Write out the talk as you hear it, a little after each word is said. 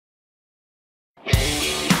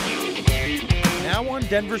Now on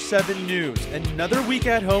Denver 7 News, another week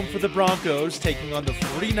at home for the Broncos, taking on the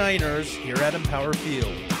 49ers here at Empower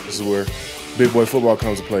Field. This is where big boy football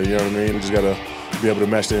comes to play, you know what I mean? We just got to be able to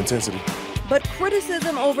match the intensity. But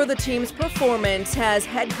criticism over the team's performance has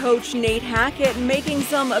head coach Nate Hackett making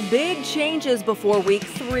some big changes before week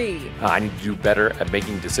 3. I need to do better at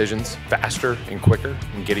making decisions faster and quicker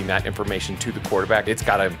and getting that information to the quarterback. It's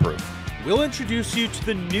got to improve. We'll introduce you to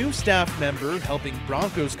the new staff member helping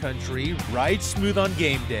Broncos country ride smooth on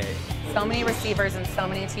game day. So many receivers and so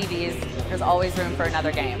many TVs, there's always room for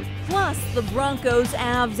another game. Plus, the Broncos,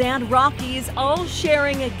 Avs, and Rockies all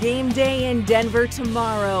sharing a game day in Denver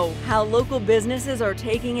tomorrow. How local businesses are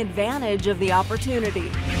taking advantage of the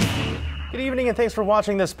opportunity. Good evening and thanks for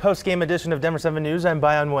watching this post-game edition of Denver 7 News. I'm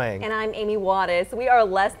Bayan Wang. And I'm Amy Wattis. We are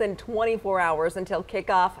less than 24 hours until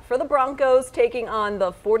kickoff for the Broncos taking on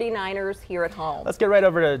the 49ers here at home. Let's get right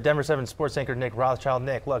over to Denver 7 sports anchor Nick Rothschild.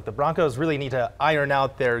 Nick, look, the Broncos really need to iron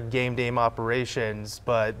out their game day operations,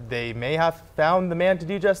 but they may have found the man to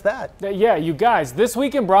do just that. Yeah, you guys, this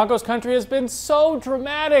week in Broncos country has been so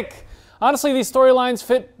dramatic. Honestly, these storylines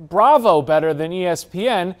fit Bravo better than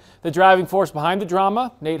ESPN. The driving force behind the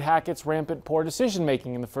drama, Nate Hackett's rampant poor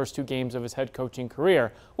decision-making in the first 2 games of his head coaching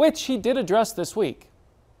career, which he did address this week.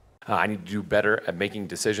 I need to do better at making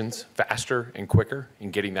decisions faster and quicker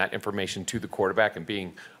and getting that information to the quarterback and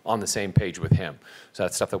being on the same page with him. So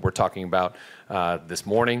that's stuff that we're talking about this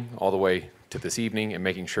morning all the way to this evening and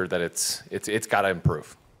making sure that it's got to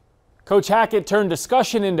improve. Coach Hackett turned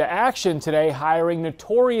discussion into action today, hiring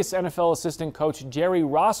notorious NFL assistant coach Jerry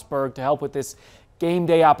Rosburg to help with this game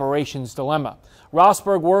day operations dilemma.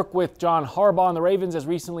 Rosburg worked with John Harbaugh and the Ravens as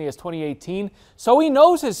recently as 2018, so he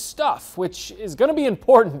knows his stuff, which is going to be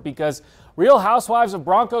important because Real Housewives of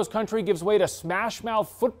Broncos country gives way to smash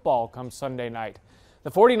mouth football come Sunday night.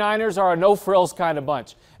 The 49ers are a no-frills kind of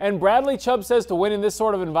bunch, and Bradley Chubb says to win in this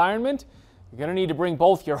sort of environment, you're going to need to bring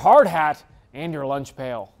both your hard hat and your lunch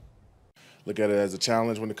pail. Look at it as a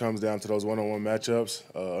challenge when it comes down to those one-on-one matchups.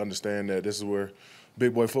 Understand that this is where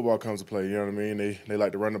big boy football comes to play, you know what I mean? They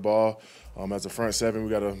like to run the ball. As a front seven, we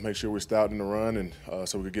got to make sure we're stout in the run and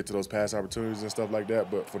so we can get to those pass opportunities and stuff like that.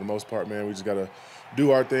 But for the most part, man, we just got to do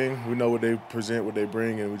our thing. We know what they present, what they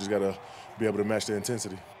bring, and we just got to be able to match the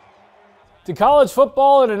intensity. To college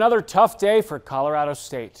football and another tough day for Colorado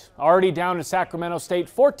State. Already down to Sacramento State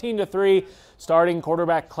 14-3. Starting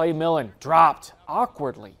quarterback Clay Millen dropped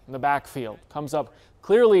awkwardly in the backfield. Comes up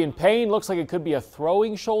clearly in pain. Looks like it could be a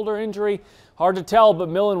throwing shoulder injury. Hard to tell, but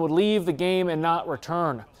Millen would leave the game and not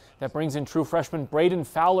return. That brings in true freshman Braden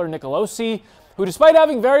Fowler-Nicolosi, who despite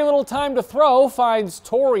having very little time to throw, finds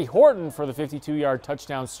Torrey Horton for the 52-yard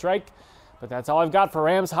touchdown strike. But that's all I've got for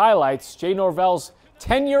Rams highlights. Jay Norvell's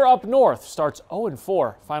tenure up north starts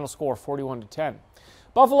 0-4. Final score 41-10.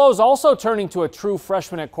 Buffalo's also turning to a true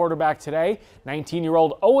freshman at quarterback today.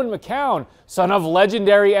 19-year-old Owen McCown, son of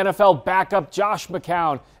legendary NFL backup Josh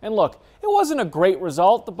McCown. And look, it wasn't a great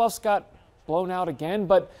result. The Buffs got blown out again.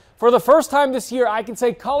 But for the first time this year, I can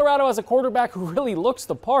say Colorado has a quarterback who really looks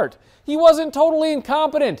the part. He wasn't totally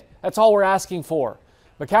incompetent. That's all we're asking for.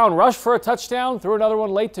 McCown rushed for a touchdown, threw another one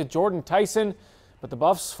late to Jordan Tyson. But the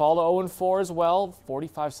Buffs fall to 0-4 as well,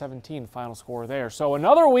 45-17 final score there. So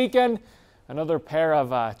another weekend, another pair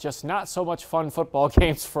of just not so much fun football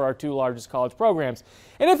games for our 2 largest college programs.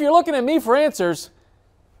 And if you're looking at me for answers,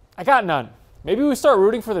 I got none. Maybe we start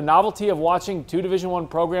rooting for the novelty of watching 2 Division I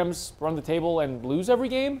programs run the table and lose every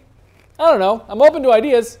game? I don't know. I'm open to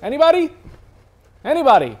ideas. Anybody?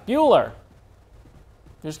 Anybody? Bueller.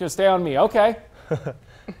 You're just going to stay on me. Okay.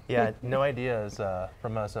 Yeah, no ideas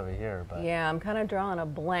from us over here. But Yeah, I'm kind of drawing a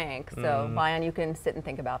blank, so Bayan, you can sit and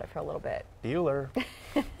think about it for a little bit. Bueller.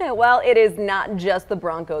 Well, it is not just the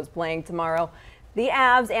Broncos playing tomorrow. The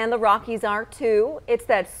Avs and the Rockies are too. It's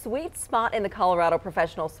that sweet spot in the Colorado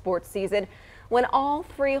professional sports season when all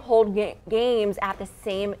 3 hold games at the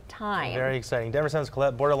same time. Very exciting. Denver 7's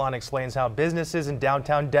Colette Bordelon explains how businesses in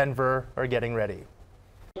downtown Denver are getting ready.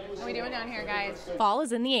 What are we doing down here, guys? Fall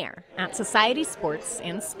is in the air at Society Sports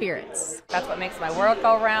and Spirits. That's what makes my world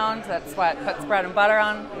go round. That's what puts bread and butter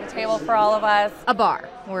on the table for all of us. A bar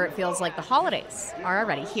where it feels like the holidays are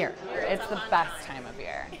already here. It's the best time of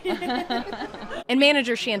year. And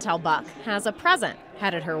manager Chantel Buck has a present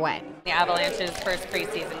headed her way. The Avalanche's first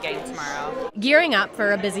preseason game tomorrow. Gearing up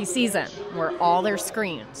for a busy season where all their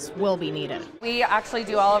screens will be needed. We actually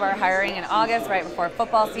do all of our hiring in August, right before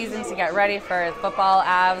football season, to get ready for football,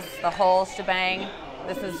 Avs, the whole shebang.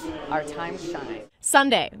 This is our time to shine.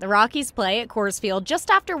 Sunday, the Rockies play at Coors Field just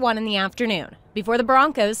after 1 in the afternoon, before the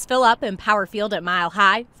Broncos fill up Empower Field at Mile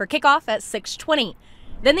High for kickoff at 6:20.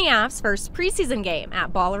 Then the Avs' first preseason game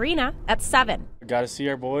at Ball Arena at 7. got to see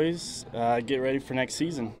our boys get ready for next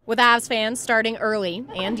season. With Avs fans starting early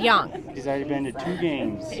and young. He's already been to 2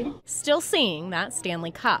 games. Still seeing that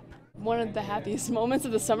Stanley Cup. One of the happiest moments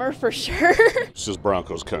of the summer for sure. It's just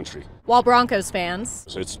Broncos country. While Broncos fans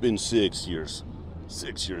So it's been 6 years.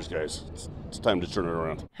 6 years, guys. It's time to turn it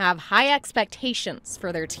around. have high expectations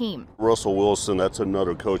for their team. Russell Wilson, that's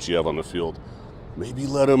another coach you have on the field. Maybe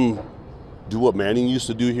let him do what Manning used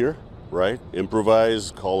to do here, right?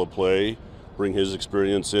 Improvise, call a play, bring his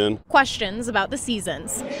experience in. Questions about the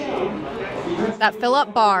seasons that fill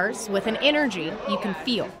up bars with an energy you can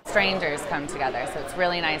feel. Strangers come together, so it's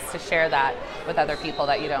really nice to share that with other people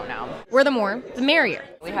that you don't know. Where the more, the merrier.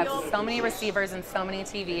 We have so many receivers and so many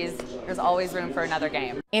TVs, there's always room for another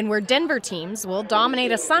game. And where Denver teams will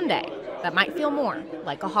dominate a Sunday that might feel more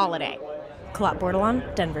like a holiday. Colette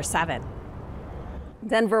Bordelon, Denver 7.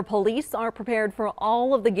 Denver police are prepared for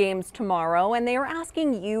all of the games tomorrow, and they are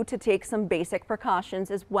asking you to take some basic precautions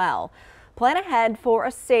as well. Plan ahead for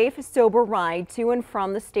a safe, sober ride to and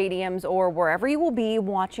from the stadiums or wherever you will be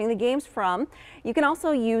watching the games from. You can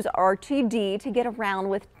also use RTD to get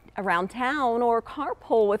around town or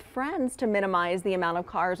carpool with friends to minimize the amount of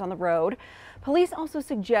cars on the road. Police also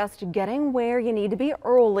suggest getting where you need to be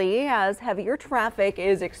early, as heavier traffic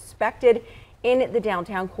is expected in the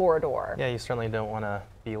downtown corridor. Yeah, you certainly don't want to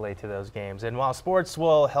be late to those games. And while sports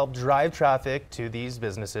will help drive traffic to these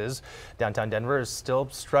businesses, downtown Denver is still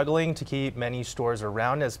struggling to keep many stores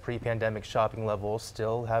around, as pre-pandemic shopping levels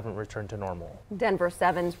still haven't returned to normal. Denver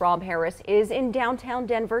 7's Rob Harris is in downtown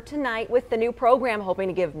Denver tonight with the new program, hoping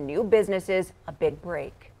to give new businesses a big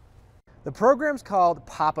break. The program's called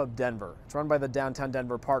Pop-Up Denver. It's run by the Downtown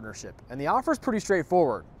Denver Partnership, and the offer is pretty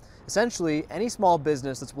straightforward. Essentially, any small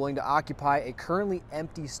business that's willing to occupy a currently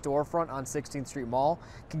empty storefront on 16th Street Mall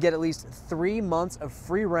can get at least 3 months of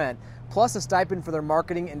free rent, plus a stipend for their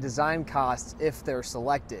marketing and design costs if they're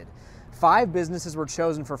selected. 5 businesses were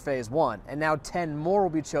chosen for Phase 1, and now 10 more will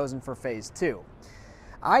be chosen for Phase 2.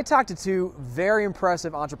 I talked to 2 very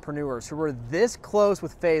impressive entrepreneurs who were this close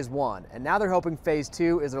with Phase 1, and now they're hoping Phase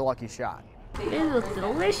 2 is their lucky shot. It looks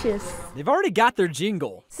delicious. They've already got their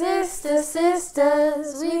jingle. Sisters,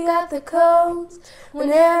 sisters, we got the codes.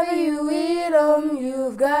 Whenever you eat them,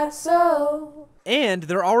 you've got soul. And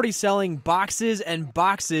they're already selling boxes and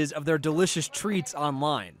boxes of their delicious treats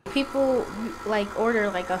online. People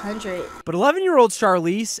order 100. But 11-year-old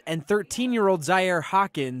Charlize and 13-year-old Zaire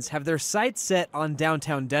Hawkins have their sights set on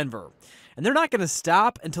downtown Denver. And they're not going to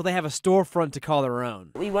stop until they have a storefront to call their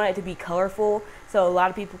own. We want it to be colorful so a lot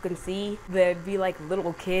of people can see. There'd be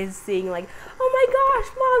little kids seeing oh my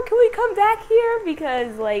gosh, Mom, can we come back here?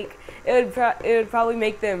 Because it would probably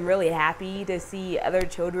make them really happy to see other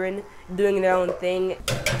children doing their own thing.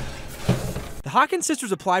 The Hawkins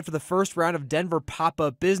sisters applied for the first round of Denver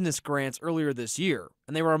pop-up business grants earlier this year,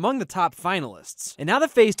 and they were among the top finalists. And now that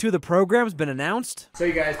Phase 2 of the program's been announced. So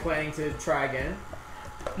you guys planning to try again?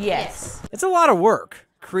 Yes. It's a lot of work,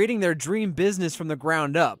 creating their dream business from the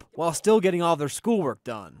ground up, while still getting all their schoolwork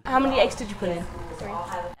done. How many eggs did you put in? 3.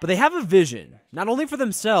 But they have a vision, not only for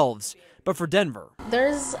themselves, but for Denver.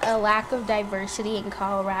 There's a lack of diversity in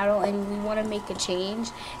Colorado, and we want to make a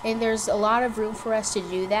change, and there's a lot of room for us to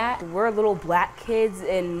do that. We're little black kids,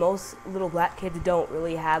 and most little black kids don't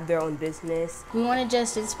really have their own business. We want to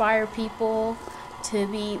just inspire people to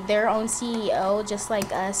be their own CEO, just like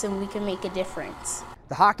us, and we can make a difference.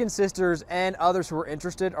 The Hawkins sisters and others who are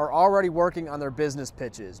interested are already working on their business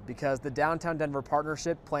pitches because the Downtown Denver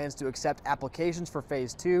Partnership plans to accept applications for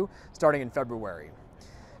Phase 2 starting in February.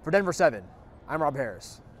 For Denver 7, I'm Rob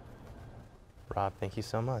Harris. Rob, thank you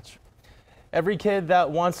so much. Every kid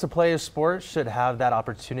that wants to play a sport should have that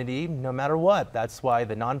opportunity no matter what. That's why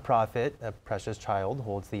the nonprofit, A Precious Child,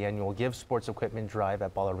 holds the annual Give Sports Equipment Drive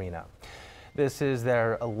at Ball Arena. This is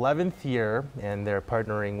their 11th year, and they're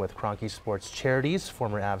partnering with Kroenke Sports Charities.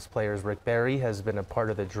 Former Avs player Rick Barry has been a part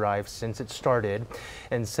of the drive since it started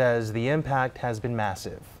and says the impact has been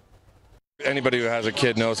massive. Anybody who has a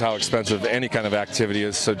kid knows how expensive any kind of activity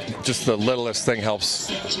is, so just the littlest thing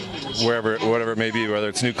helps whatever it may be, whether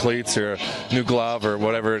it's new cleats or a new glove or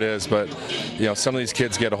whatever it is. But some of these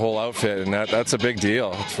kids get a whole outfit, and that's a big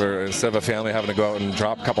deal for instead of a family having to go out and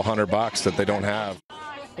drop a couple $100 that they don't have.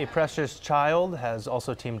 A Precious Child has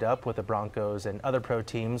also teamed up with the Broncos and other pro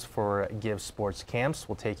teams for Give Sports camps.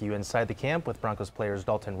 We'll take you inside the camp with Broncos players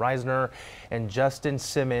Dalton Reisner and Justin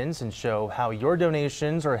Simmons and show how your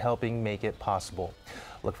donations are helping make it possible.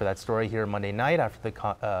 Look for that story here Monday night after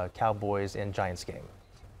the Cowboys and Giants game.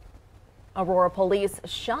 Aurora police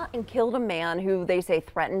shot and killed a man who they say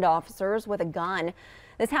threatened officers with a gun.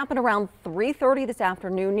 This happened around 3:30 this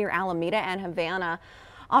afternoon near Alameda and Havana.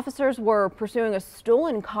 Officers were pursuing a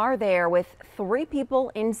stolen car there with 3 people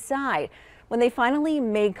inside. When they finally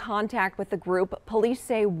made contact with the group, police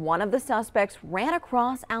say one of the suspects ran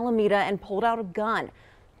across Alameda and pulled out a gun.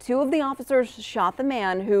 2 of the officers shot the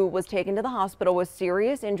man, who was taken to the hospital with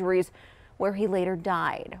serious injuries, where he later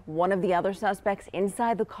died. One of the other suspects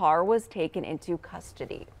inside the car was taken into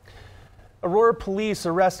custody. Aurora police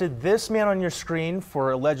arrested this man on your screen for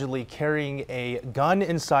allegedly carrying a gun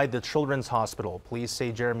inside the children's hospital. Police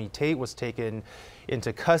say Jeremy Tate was taken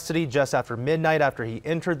into custody just after midnight after he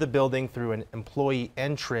entered the building through an employee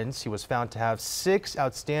entrance. He was found to have 6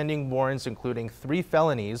 outstanding warrants, including 3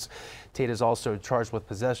 felonies. Tate is also charged with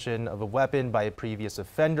possession of a weapon by a previous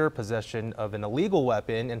offender, possession of an illegal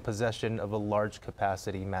weapon, and possession of a large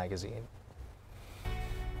capacity magazine.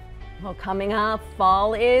 Well, coming up,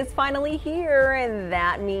 fall is finally here, and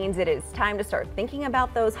that means it is time to start thinking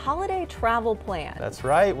about those holiday travel plans. That's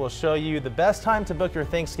right. We'll show you the best time to book your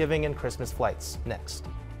Thanksgiving and Christmas flights next.